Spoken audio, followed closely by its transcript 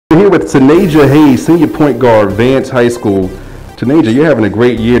with Tanajah Hayes, senior point guard, Vance High School. Tanajah, you're having a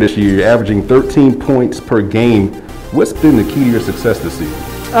great year this year. You're averaging 13 points per game. What's been the key to your success this season?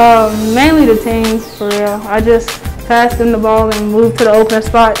 Mainly the team, for real. I just pass them the ball and move to the open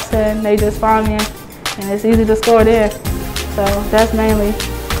spots, and they just find me, and it's easy to score there. So that's mainly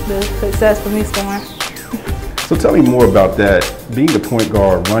the success for me scoring. So tell me more about that. Being a point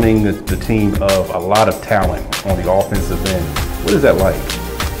guard, running the team of a lot of talent on the offensive end, what is that like?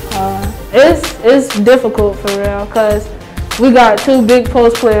 It's difficult, for real, because we got two big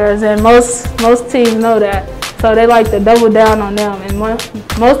post players, and most teams know that. So they like to double down on them, and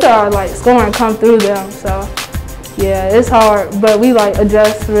most of our scoring come through them. So yeah, it's hard, but we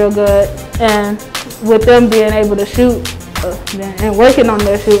adjust real good, and with them being able to shoot and working on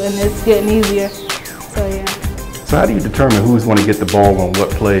their shooting, it's getting easier. So yeah. So how do you determine who's going to get the ball on what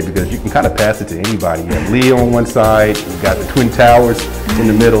play? Because you can kind of pass it to anybody. You have Leo on one side, you've got the Twin Towers in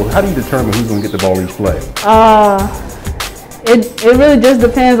the middle. How do you determine who's going to get the ball each play? It really just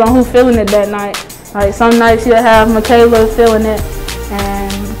depends on who's feeling it that night. Like some nights you'll have Michaela feeling it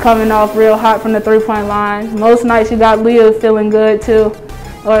and coming off real hot from the three-point line. Most nights you got Leo feeling good too.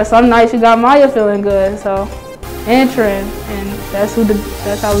 Or some nights you got Maya feeling good. So entering, and that's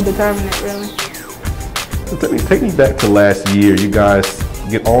how we determine it really. So take me back to last year. You guys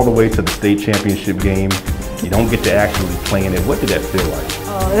get all the way to the state championship game. You don't get to actually play in it. What did that feel like?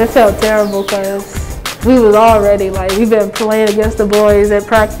 Oh, it felt terrible because we was all ready. We've been playing against the boys at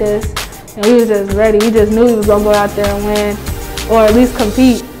practice, and we was just ready. We just knew we was gonna go out there and win, or at least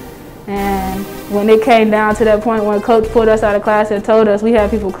compete. And when it came down to that point when coach pulled us out of class and told us, we had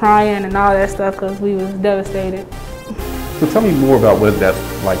people crying and all that stuff because we was devastated. So tell me more about what that's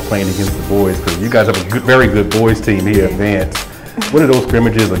like playing against the boys, because you guys have a very good boys team here at Vance. What are those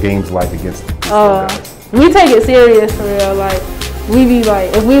scrimmages or games like against these guys? We take it serious, for real. We be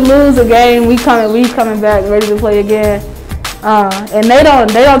if we lose a game, we coming back ready to play again. And they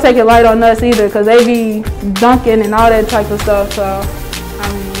don't take it light on us either, because they be dunking and all that type of stuff. So I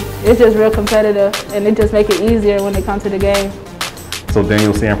mean, it's just real competitive, and it just make it easier when they come to the game. So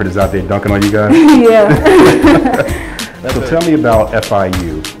Daniel Sanford is out there dunking on you guys? Yeah. So tell me about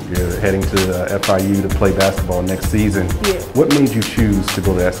FIU. You're heading to FIU to play basketball next season. Yeah. What made you choose to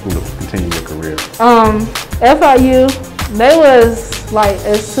go to that school to continue your career? FIU, they was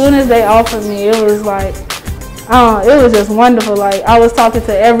as soon as they offered me, it was it was just wonderful. I was talking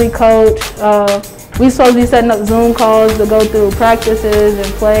to every coach. We supposed to be setting up Zoom calls to go through practices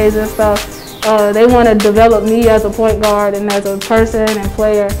and plays and stuff. They want to develop me as a point guard and as a person and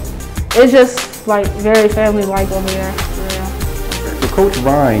player. It's just very family-like over there, for real. So Coach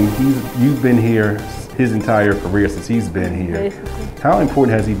Ryan, you've been here his entire career since he's been here. Basically. How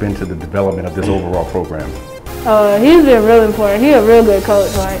important has he been to the development of this overall program? He's been real important. He's a real good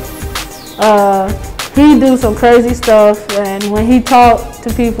coach. He do some crazy stuff, and when he talk to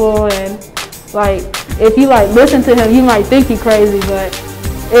people, and if you listen to him, you might think he crazy, but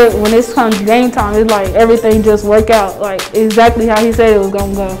when it comes game time, it's everything just work out exactly how he said it was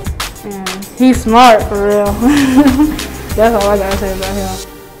gonna go. And he's smart, for real. That's all I gotta say about him.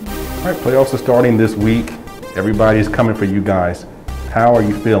 All right, playoffs are starting this week. Everybody's coming for you guys. How are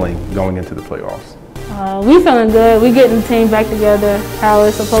you feeling going into the playoffs? We feeling good. We getting the team back together how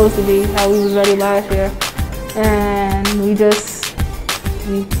it's supposed to be, how we was ready last year. And we feel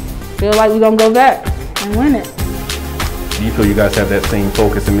like we're gonna go back and win it. Do you feel you guys have that same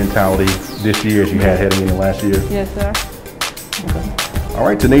focus and mentality this year as you had heading into last year? Yes, sir. Okay. All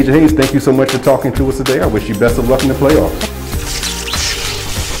right, Tanajah Hayes, thank you so much for talking to us today. I wish you best of luck in the playoffs.